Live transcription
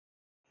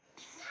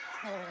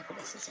মেলামেলা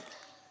করে এসেছে।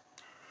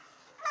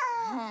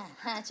 হ্যাঁ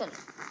হ্যাঁ চলো,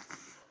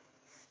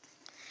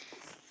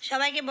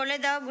 সবাইকে বলে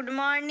দাও গুড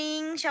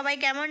মর্নিং। সবাই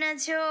কেমন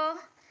আছো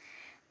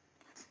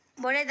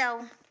বলে দাও।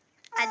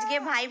 আজকে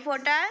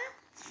ভাইফোঁটা,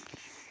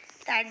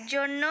 তার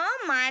জন্য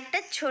মা একটা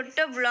ছোট্ট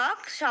ব্লগ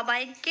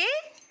সবাইকে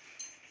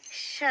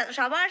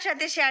সবার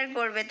সাথে শেয়ার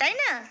করবে, তাই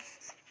না?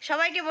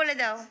 সবাইকে বলে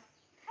দাও।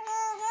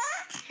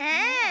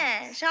 হ্যাঁ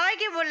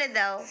সবাইকে বলে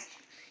দাও।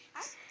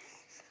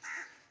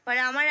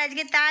 বলে আমার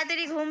আজকে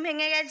তাড়াতাড়ি ঘুম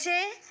ভেঙে গেছে,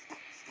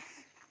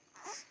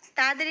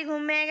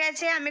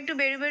 আমি একটু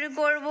বেরু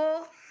করবো।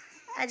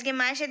 আজকে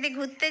মায়ের সাথে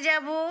ঘুরতে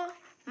যাব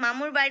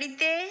মামুর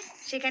বাড়িতে,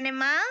 সেখানে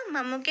মা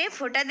মামুকে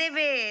ফোঁটা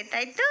দেবে,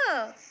 তাই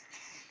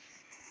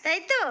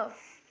তো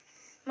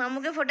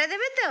মামুকে ফোঁটা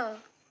দেবে তো?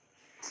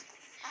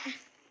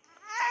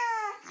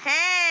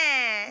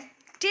 হ্যাঁ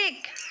ঠিক।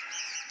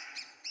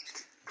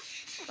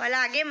 বলো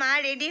আগে মা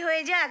রেডি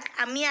হয়ে যাক,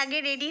 আমি আগে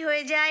রেডি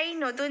হয়ে যাই,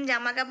 নতুন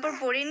জামা কাপড়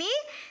পরে নিই,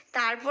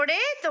 তারপরে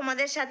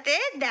তোমাদের সাথে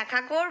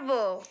দেখা করব,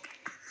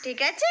 ঠিক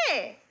আছে?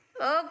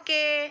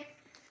 ওকে।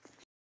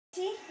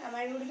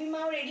 আমার উর্বি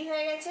মাও রেডি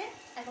হয়ে গেছে,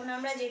 এখন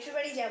আমরা জেঠুর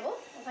বাড়ি যাব,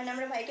 ওখানে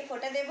আমরা ভাইকে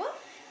ফোঁটা দেব।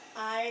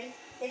 আর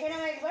দেখে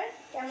নাও একবার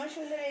কেমন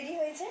সুন্দর রেডি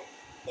হয়েছে।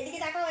 এদিকে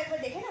তাকাও, একবার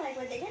দেখে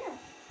নাও,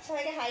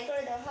 সবাইকে হাই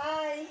করে দাও,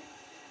 হাই।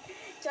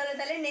 চলো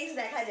তাহলে নেক্সট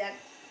দেখা যাক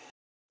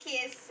কি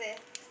এসছে।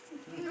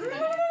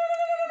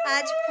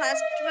 আজ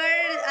ফার্স্টবার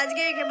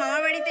আজকে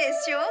মামার বাড়িতে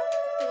এসছে ও,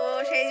 তো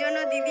সেই জন্য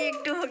দিদি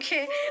একটু ওকে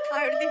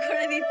আরতি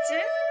করে দিচ্ছে।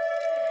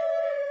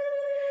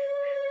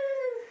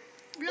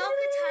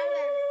 ব্লগে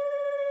ছাড়বে,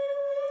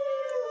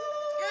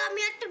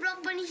 আমি একটা ব্লগ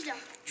বানিয়েছিলাম।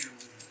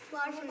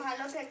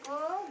 ভালো থেকো,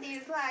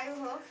 দীর্ঘ আয়ু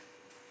হোক।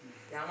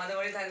 আমাদের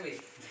বাড়ি থাকবে,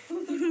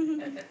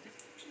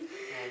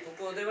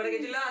 ওদের বাড়ি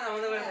গেছিল আর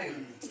আমাদের বাড়ি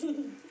থাকবে।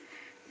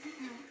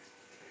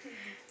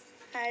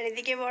 আর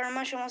এদিকে বড়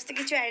মা সমস্ত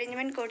কিছু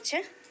অ্যারেঞ্জমেন্ট করছে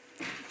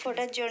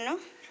ফোটার জন্য।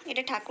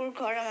 এটা ঠাকুর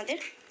ঘর আমাদের।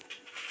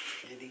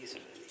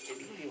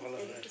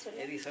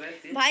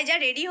 ভাই যা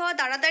রেডি হ,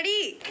 তাড়াতাড়ি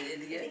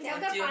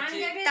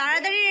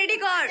তাড়াতাড়ি রেডি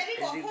কর।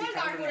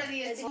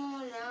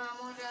 রাম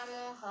রাম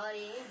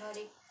হরে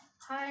হরে,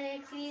 হরে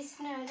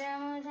কৃষ্ণ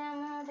রাম রাম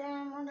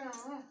রাম রাম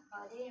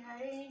হরে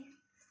হরে,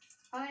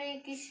 হরে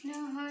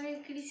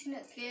কৃষ্ণ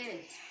কে?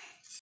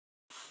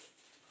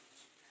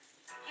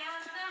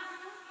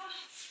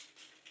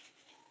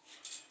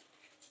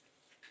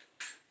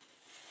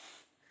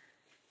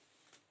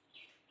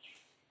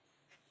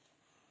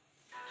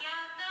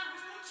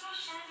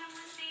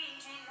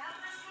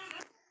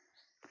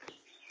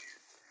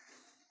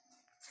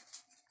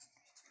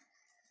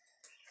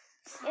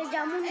 এই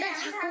জামুনটা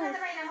ঠাকুর।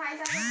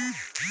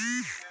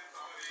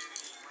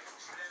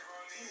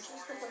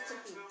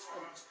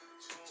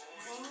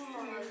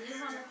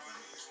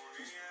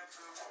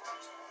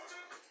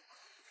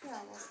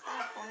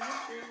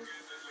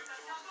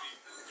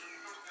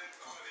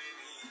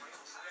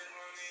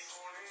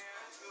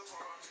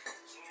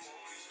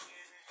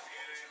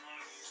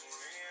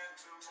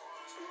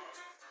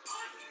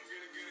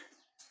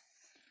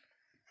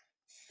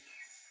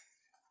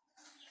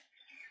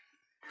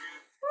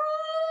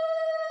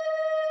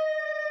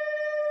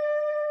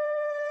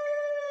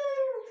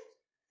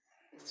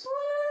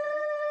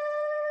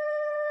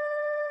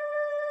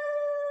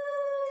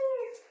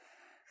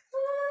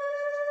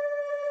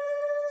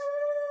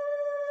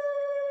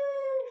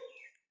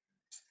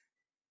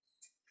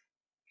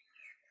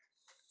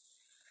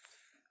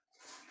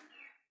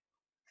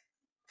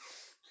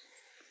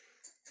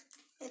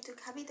 তুই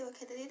খাবি, তোকে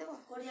খেতে দিয়ে দেবো।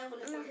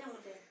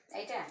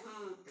 এইটা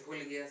ভুল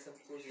গিয়া সব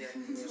কুছ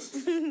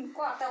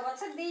কত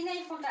বছর দিই নাই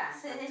ফোঁটা।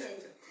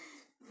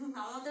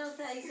 আমাদেরও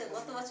তো আইসে,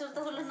 গত বছর তো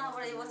হলো না,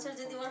 আবার এই বছর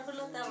যদি বার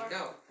হলো তো আবার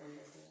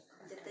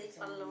যেতেই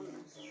পারলাম না।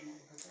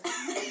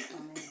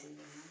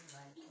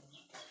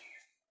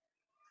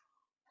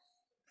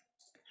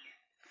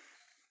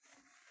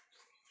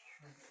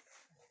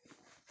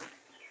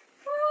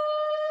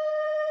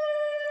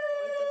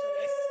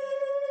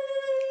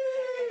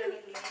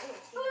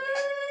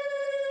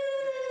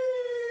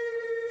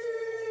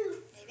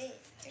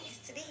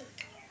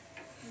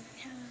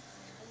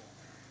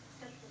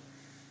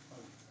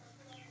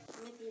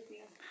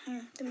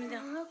 তুমি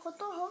দাও।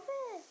 কত হবে?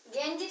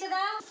 গেঞ্জিটা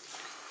দাও।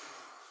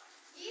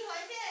 কি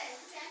হয়েছে?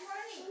 ফ্যান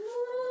করনি?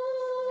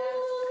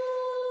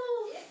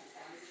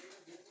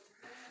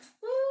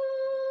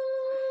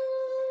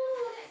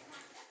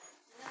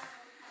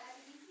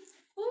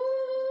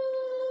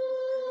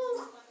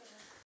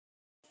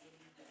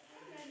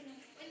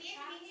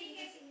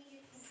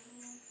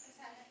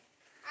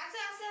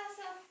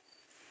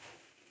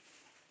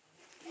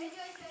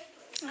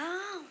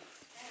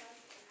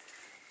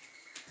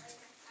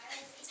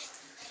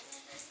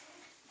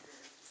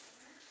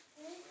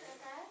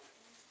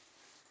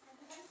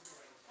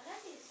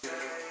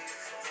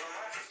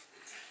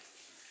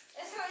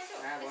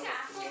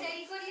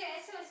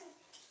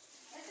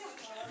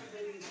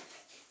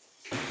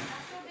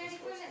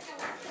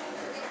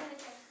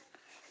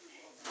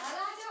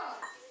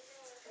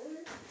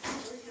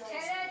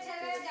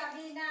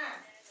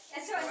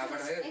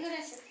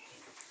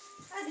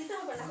 দিতে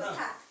হবে না,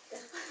 থাক।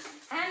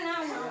 হ্যাঁ না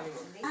না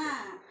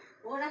হ্যাঁ,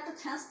 ওর একটা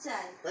ঠ্যাঁস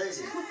চাই,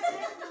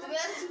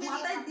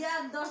 মাথায়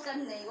দেওয়ার দরকার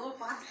নেই, ও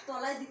 5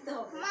 তলায় দিতে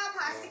হবে।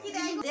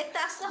 দেখতে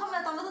আসতে হবে,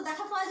 তবে তো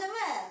দেখা পাওয়া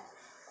যাবে।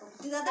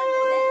 দিদাদের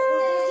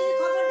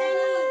খবর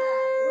দেয়নি,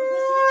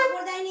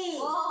 খবর দেয়নি।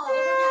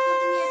 বলছে, এখন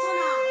তুমি এসো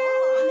না,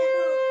 আমি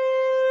এখন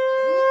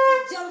রূপ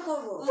উজ্জ্বল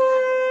করবো।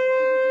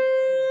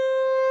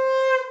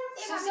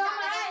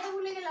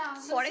 ভুলে গেলাম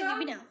পরে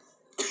দিবি না?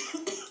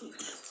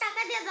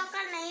 টাকা দেওয়ার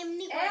দরকার নাই,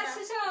 এমনি এ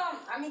সুষম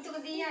আমি তোকে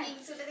দিয়ে আই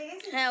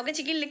হ্যাঁ, ওকে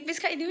চিকেন লেগ পিস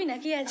খাই দিবি না?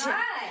 কি আছে?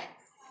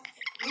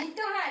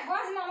 নিতে হয়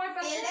বস মামার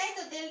পাশে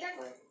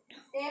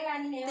তেল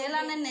আনি নে তেল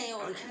আনে নেই, ও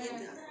খেয়ে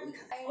দিই।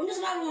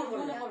 অনুষ্মান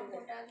বললো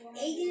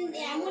এই দিন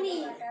এমনই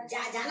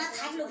জানা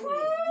থাকলো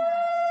বলে।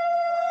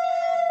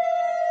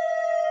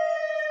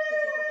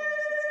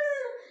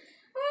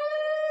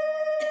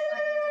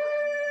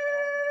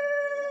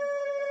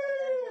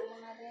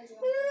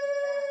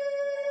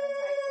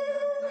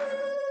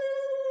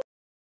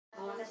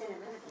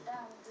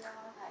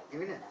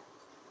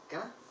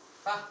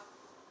 বাহ,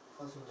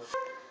 কত সুন্দর।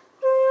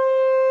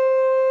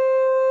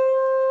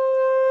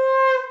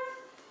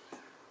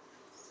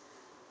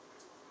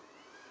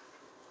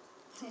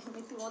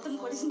 তুই মতন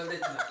করিস না।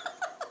 দেখছি না।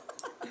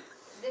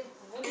 দেখ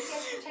বলিকে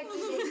ঠেকি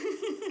দে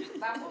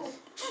বাবু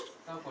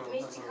তাও করবো, তাও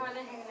মিষ্টি করবো।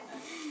 খাওয়ালে হয়ে গেল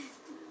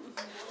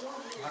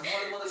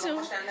ভাগ্যবানের মতো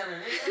লম্বা stand আনে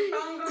নি।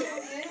 টং টং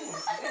টং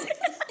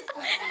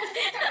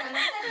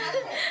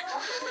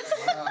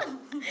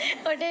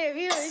ওটা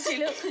হেভি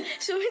হয়েছিল,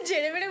 সুমি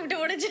ছেড়ে মেরে উঠে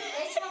পড়েছে।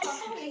 এই সময়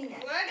কথা বলি না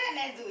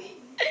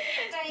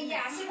এটা এই যে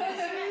আসি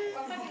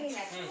কথা বলি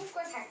না চুপ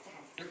করে থাকতে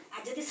হয়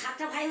আর যদি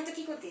 7টা ভাই হতো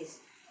কি করতিস?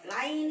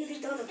 লাইন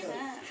দিতে হতো তো।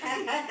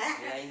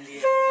 লাইন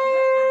দিয়ে।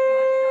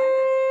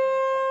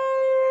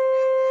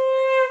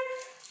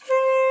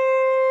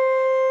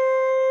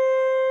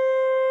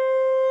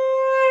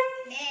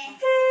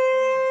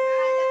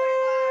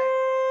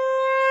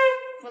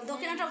 বল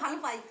দক্ষিণাটা ভালো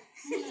পাই।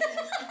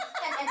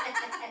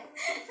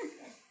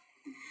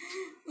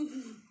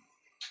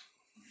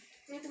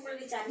 তুই তো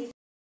বলবি জানি।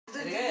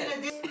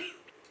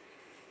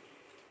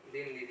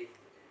 দিন দিদি।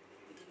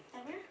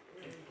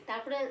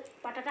 তারপরে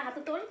পাটাটা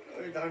হাতে তোল,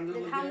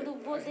 ধান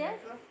দুব্বো দে,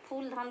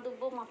 ফুল ধান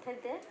দুব্বো মাথায়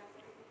দে,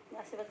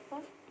 আশীর্বাদ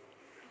কর।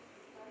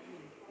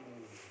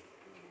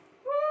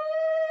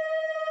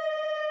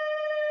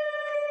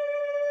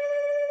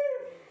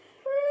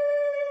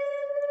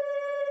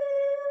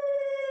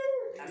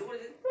 চালু করে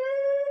দিন।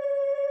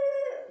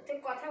 তুই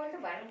কথা বলতে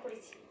বারণ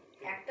করেছি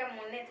একটা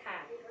মনে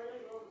থাক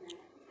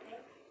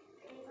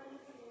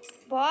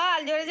বল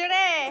জোরে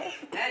জোরে,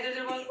 হ্যাঁ, জোরে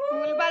জোরে বল।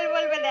 ভুলভাল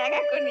বলবে দেখ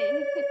এখনই।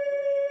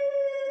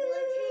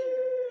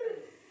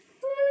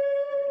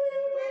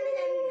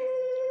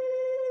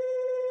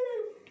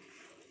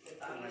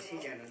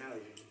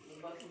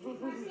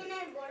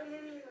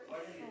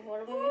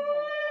 বড় মমি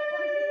হয়।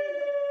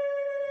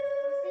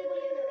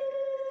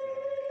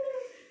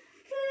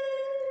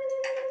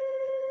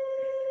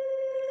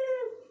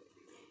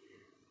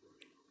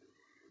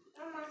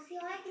 মাসি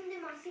হয় কিন্তু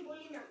মাসি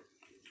বলি না,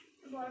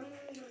 বড়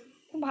মামি বলি।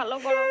 খুব ভালো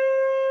করো।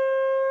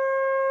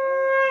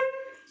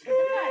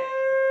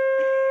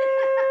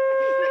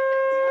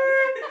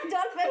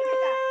 জল ফেলবি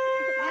না।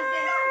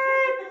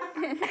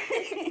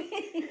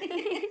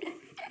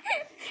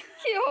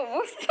 কি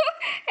অবস্থা,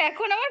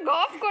 এখন আমার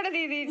গপ করে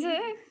দিয়ে দিয়েছে।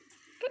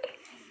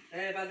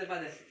 পাদে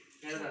পাদে।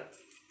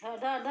 ধর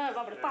ধর ধর,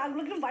 বাবারে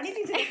পাগুলো কিরম বাড়িয়ে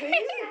দিয়েছে।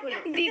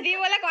 দিদি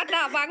বলে কথা,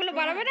 পাগুলো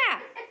বাড়াবে না?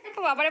 ও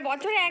বাবারে,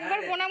 বছরে একবার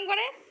প্রণাম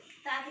করে।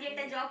 তাড়াতাড়ি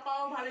একটা জব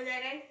পাও ভালো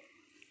জায়গায়।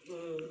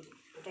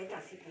 ওটাই তো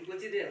আসি।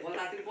 বলছি দে, বল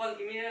তাড়াতাড়ি বল,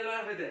 কি নিয়ে এলো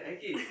আর হইতে, এই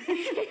কি?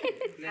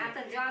 আর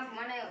তো জব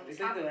মানে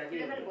সব তো একই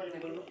লেভেল বলবে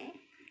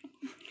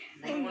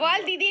বল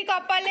দিদির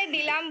কপালে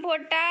দিলাম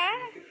ফোঁটা,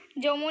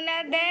 যমুনা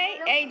দেয়,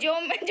 এই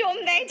জম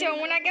দেয়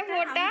যমুনাকে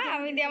ফোঁটা,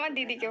 আমি দিই আমার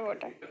দিদিকে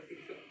ফোঁটা।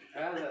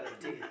 হ্যাঁ,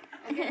 ঠিক আছে।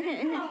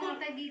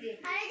 মাথায় দিয়ে দে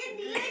আরে যে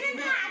দিলে না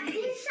তো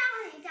আদিশা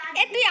হয়ে যায়।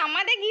 এ তুই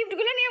আমাদের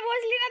গিফটগুলো নিয়ে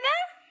বসলি না তো?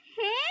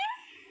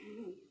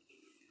 হুম,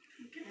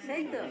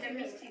 সেই তো। এটা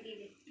মিষ্টি দিয়ে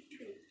দে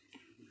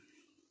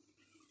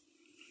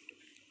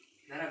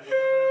দাঁড়া,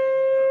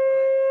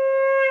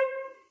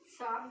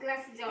 সব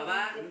গ্লাস জল বাবা,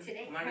 দিচ্ছে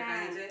রে মাটা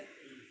কাছে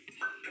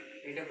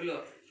এটা খুলো,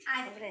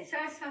 আয়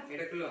সর সর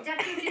এটা খুলো। যা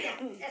তুই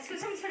যা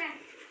সুষম ছড়া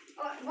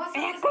বস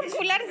এখন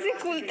খুলার সে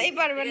খুলতেই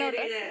পারবে না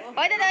ওটা।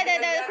 ওই দে দে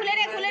দে, খুলে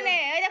নে খুলে নে,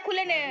 ওই দে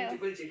খুলে নে।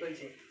 খুলছি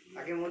খুলছি।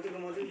 আগে মধুকে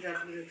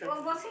ও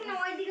বসুন না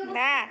ওইদিকে বসুন।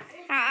 না,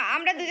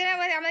 আমরা দুজনে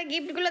আমাদের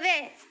গিফটগুলো দে,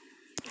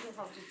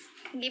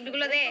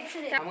 গিফটগুলো দে।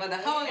 আমাকে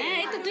দেখাও আগে।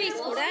 এই তো তুই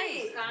ঘোড়াই।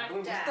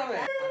 তুমি বুঝতে হবে।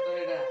 আর তো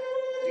এটা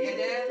ঠিক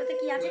আছে, এটাতে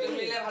কি আছে? দুজন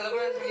মিলে ভালো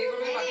করে ইয়ে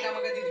করবে, বাকিটা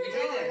আমাকে দিয়ে দিবি,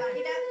 ঠিক আছে?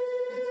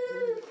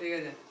 ঠিক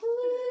আছে,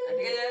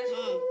 ঠিক আছে।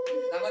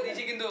 টাকা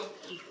দিয়েছি কিন্তু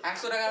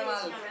 100 টাকার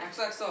মাল,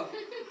 100 100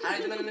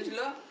 আরেকজন কিনে ছিল,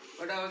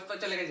 ওটা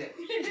চলে গেছে।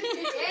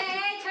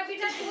 এই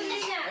ছবিটা তুললি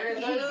না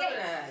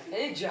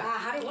এই যা,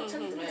 আরে বলছেন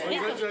তুমি।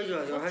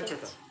 হচ্ছে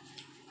তো।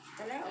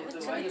 তাহলে ওর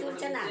ছবি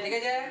তুলছে না। ঠিক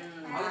আছে,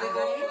 ভালো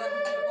থেকো, সুন্দর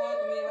থেকো,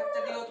 তুমি বাচ্চা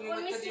দিও, তুমি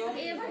বাচ্চা দিও।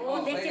 ও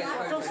দেখছে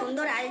কত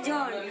সুন্দর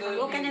আয়োজন,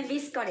 ওখানে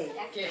মিস করে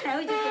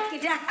ওই যে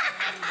কুটকিটা।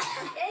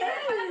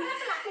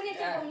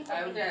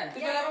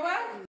 তুই চলে বাবা।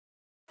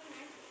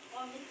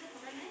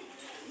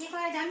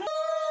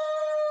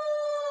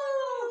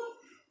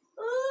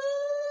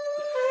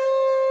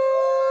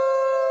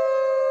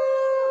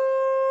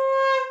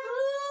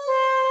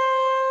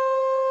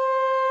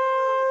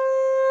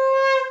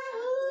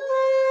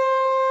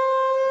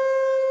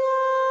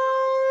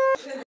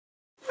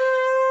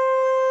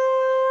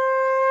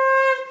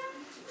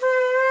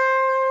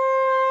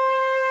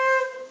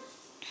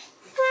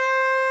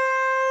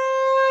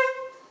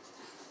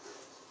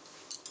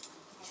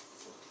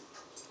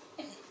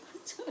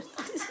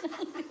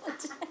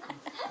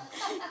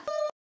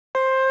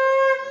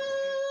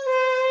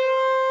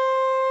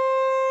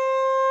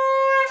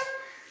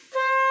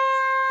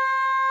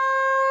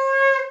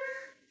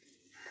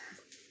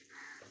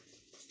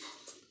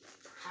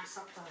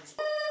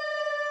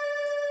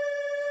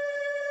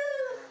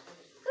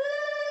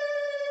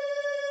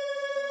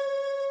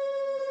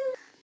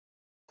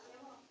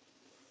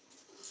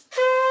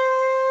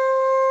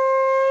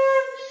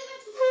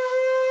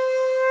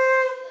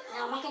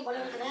 আমাকে বলে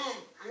না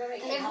আমরা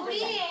এখানে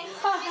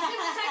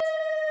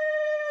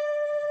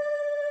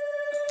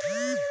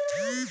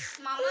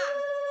মামা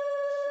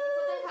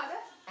কোথায় খাবে?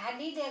 হ্যাঁ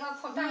দি দেখো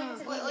ফটো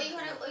ওই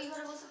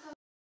ঘরে বসে খাবে।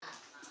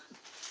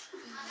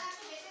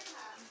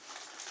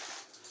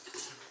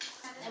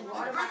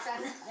 বড় বাচ্চা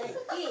না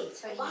কি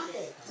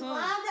বাঁধে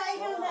মা যাই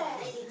গেলে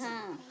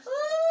হ্যাঁ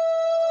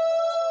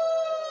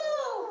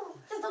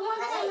তো তোমার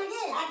কাছে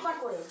লাগে একবার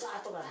করে তো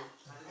এতবার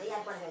এই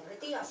একবার হয়ে গেলে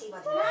তুই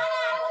আশীর্বাদ না না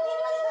আরো দিন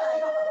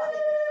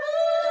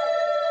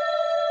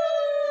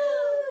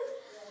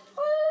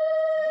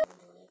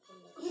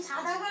এই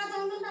সাদা করা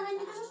জঙ্গলটা হয়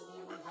না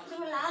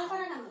তুমি লাল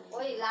করে না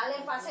ওই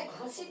লালের পাশে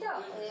ঘষি তো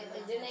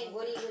ওই জন্য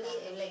গড়ি গড়ি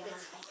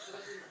লেগেছে।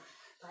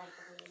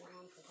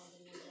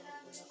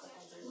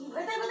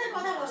 ভেতরে ভেতরে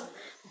কথা বল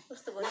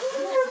বুঝতে বল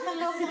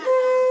লোক না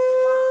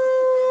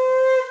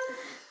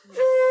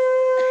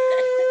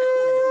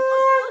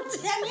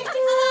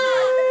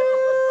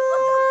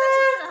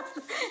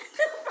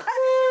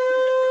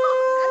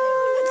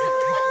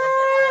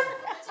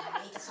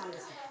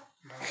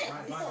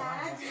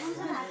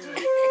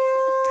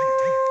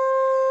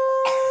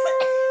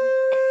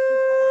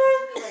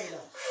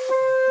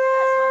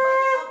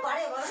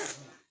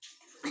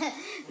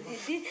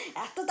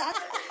এত দাঁত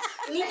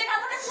নিচে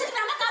কাপড়টা ছেড়ে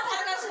আমার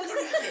কাপড়টা সরিয়ে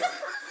দিচ্ছে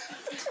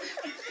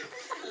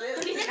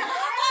নিচে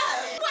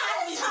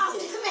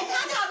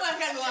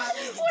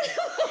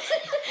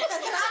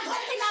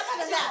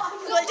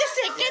বলছে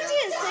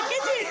সেকেছিস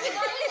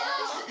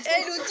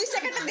এই রুচি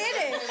সেকেন্ডটা দে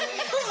রে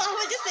মা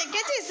বলছে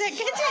সেকেছিস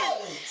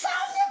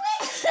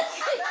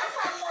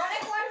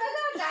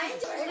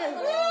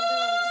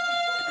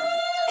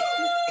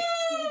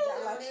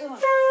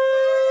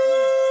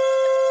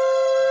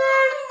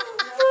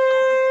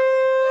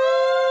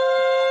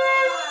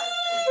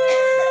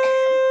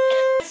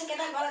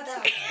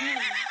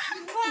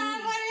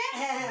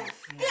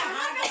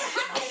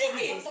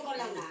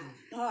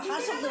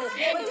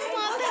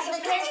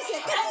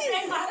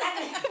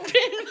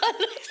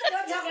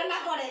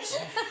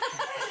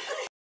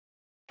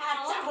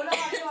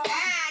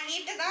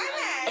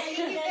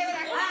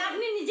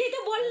আপনি নিজেই তো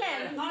বললেন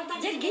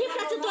যে গিফট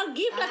আছে তোর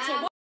গিফট আছে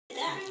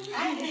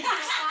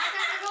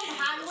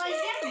ভাগ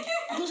বলছে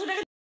 200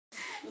 টাকা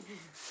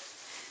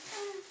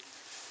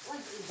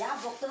যা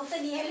বকতে বকতে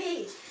নিয়ে এলি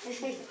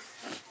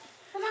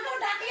তোমাকে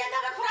ডাকিয়ে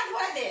দেবে খোরাক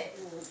ভরে দে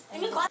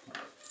তুমি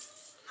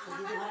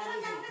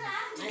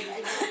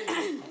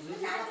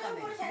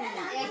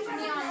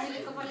এক্ষুনি অঞ্জলি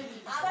কপালে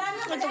দিই।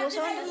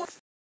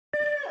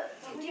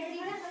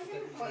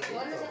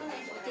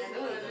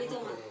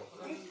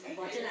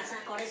 বচন আশা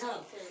করে সব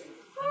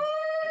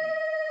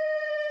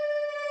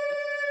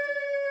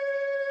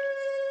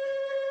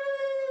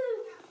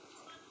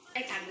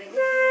থাকবে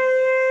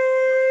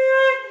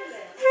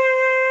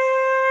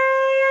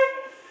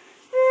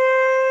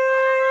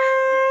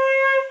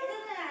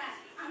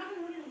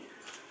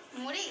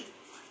মুড়ি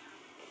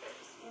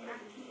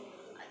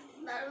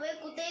দাঁড়বে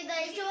কোথায়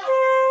দাইছো?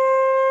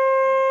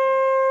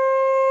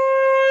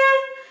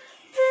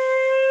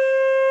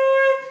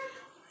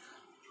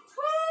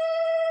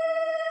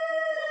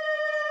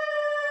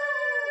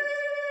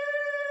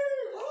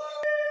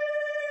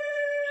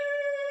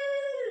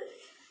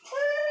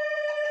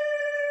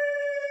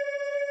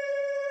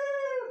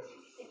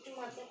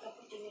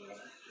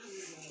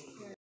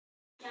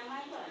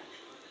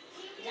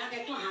 যাক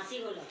একটু হাসি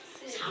হলো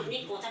সামনে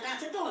কথাটা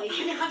আছে তো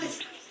ওইখানে হবে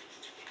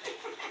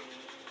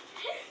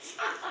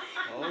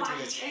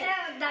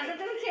দাদা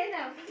তুমি খেয়ে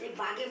নাও। এই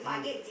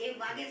বাগে যে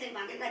বাগে সে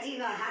বাগের কাছেই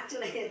হাত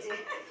চলে গেছে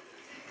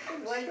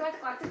বলতে পারতে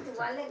কত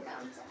তুবালে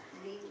গামছা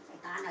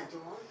তা না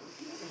জল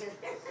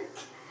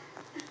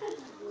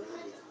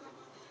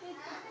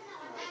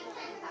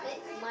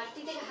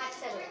মাটি থেকে হাত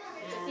ছাড়ো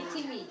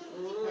পৃথিবী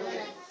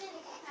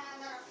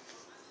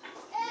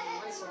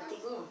সত্যি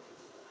গো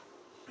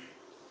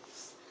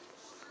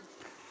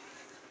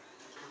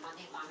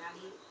আমাদের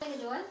বাঙালি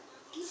জল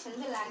কি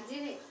সুন্দর লাগছে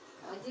রে,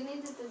 ওই জন্যই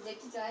তো তোর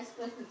জেঠি চয়েস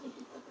করবি।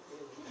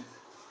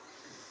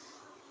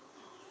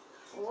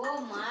 ও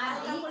মা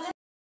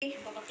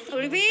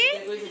উর্বি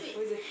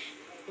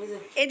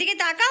এদিকে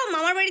তাকাও,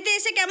 মামার বাড়িতে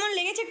এসে কেমন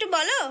লেগেছে একটু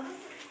বলো,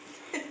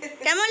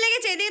 কেমন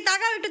লেগেছে? এদিকে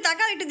তাকাও,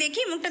 একটু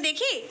দেখি, মুখটা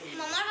দেখি।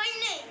 মামার বাড়ি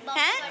নেই,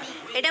 হ্যাঁ,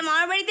 এটা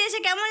মামার বাড়িতে এসে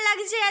কেমন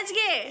লাগছে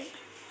আজকে?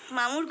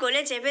 মামুর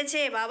কোলে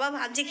চেপেছে, বাবা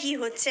ভাবছে কি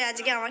হচ্ছে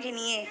আজকে আমাকে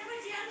নিয়ে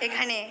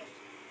এখানে।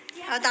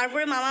 আর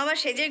তারপরে মামা আবার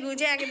সেজে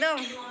গুজে একদম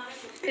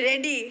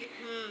রেডি।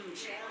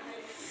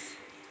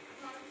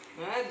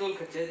 হ্যাঁ দোল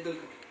খাচ্ছে, দোল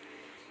খাচ্ছে।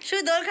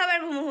 শুধু দোল খাবার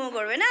ঘুমো ঘুমো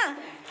করবে না?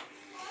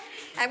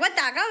 একবার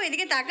তাকাও,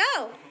 এদিকে তাকাও।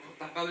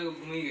 তাকাবে,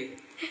 ঘুমিয়ে গেছে,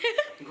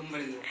 ঘুম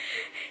পাড়িয়ে দিল।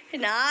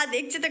 না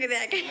দেখছে তোকে,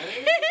 দেখ।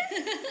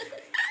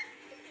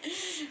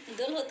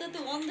 দোল হতে তো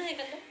বন্ধ হয়ে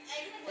গেল,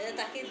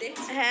 তাকিয়ে দেখ।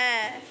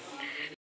 হ্যাঁ